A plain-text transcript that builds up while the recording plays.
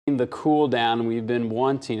the cool down we've been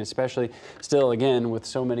wanting, especially still, again, with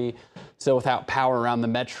so many still without power around the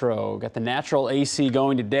metro. Got the natural AC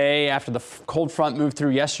going today after the cold front moved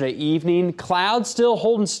through yesterday evening. Clouds still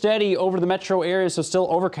holding steady over the metro area, so still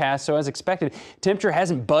overcast. So as expected, temperature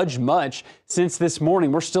hasn't budged much since this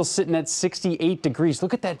morning. We're still sitting at 68 degrees.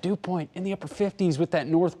 Look at that dew point in the upper 50s with that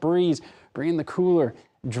north breeze, bringing the cooler,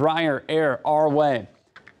 drier air our way.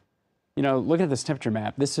 You know, looking at this temperature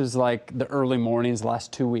map, this is like the early mornings the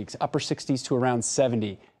last 2 weeks, upper 60s to around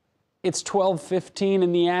 70. It's 12:15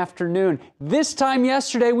 in the afternoon. This time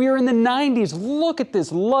yesterday, we were in the 90s. Look at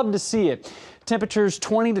this. Love to see it. Temperatures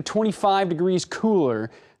 20 to 25 degrees cooler.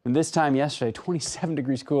 And this time yesterday, 27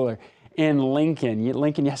 degrees cooler in Lincoln.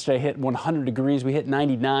 Lincoln yesterday hit 100 degrees. We hit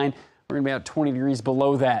 99. We're going to be about 20 degrees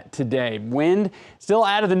below that today. Wind still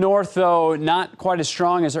out of the north, though not quite as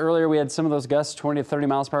strong as earlier. We had some of those gusts, 20 to 30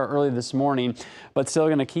 miles per hour early this morning, but still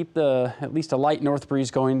going to keep at least a light north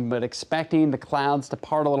breeze going, but expecting the clouds to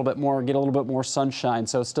part a little bit more, get a little bit more sunshine.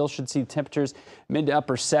 So still should see temperatures mid to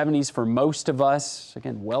upper 70s for most of us.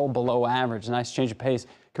 Again, well below average. Nice change of pace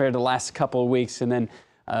compared to the last couple of weeks. And then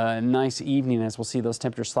a nice evening as we'll see those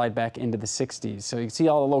temperatures slide back into the 60s. So you can see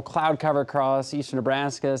all the low cloud cover across eastern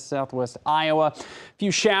Nebraska, southwest Iowa. A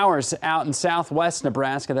few showers out in southwest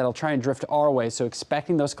Nebraska that'll try and drift our way. So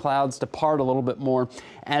expecting those clouds to part a little bit more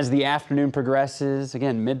as the afternoon progresses.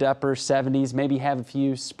 Again, mid to upper 70s, maybe have a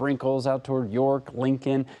few sprinkles out toward York,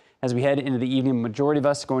 Lincoln. As we head into the evening, majority of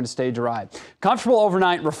us are going to stay dry. Comfortable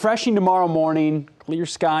overnight, refreshing tomorrow morning, clear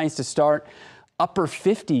skies to start. Upper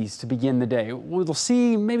 50s to begin the day. We'll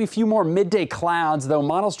see maybe a few more midday clouds, though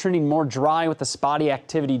models trending more dry with the spotty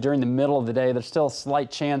activity during the middle of the day. There's still a slight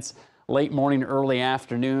chance late morning, early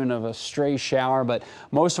afternoon of a stray shower, but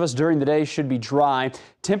most of us during the day should be dry.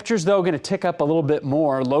 Temperatures, though, going to tick up a little bit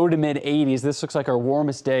more, low to mid 80s. This looks like our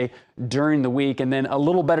warmest day during the week, and then a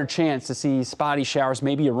little better chance to see spotty showers,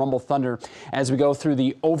 maybe a rumble thunder as we go through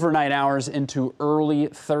the overnight hours into early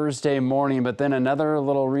Thursday morning. But then another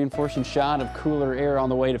little reinforcing shot of cooler air on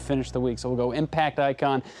the way to finish the week. So we'll go impact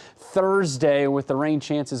icon Thursday with the rain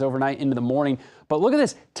chances overnight into the morning. But look at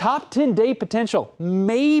this, top 10 day potential,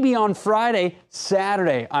 maybe on Friday,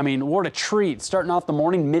 Saturday. I mean, what a treat. Starting off the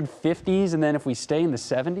morning, mid 50s, and then if we stay in the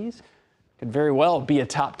 70s, could very well be a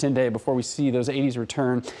top 10 day before we see those 80s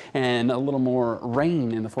return and a little more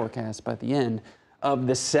rain in the forecast by the end of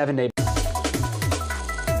the 7-day.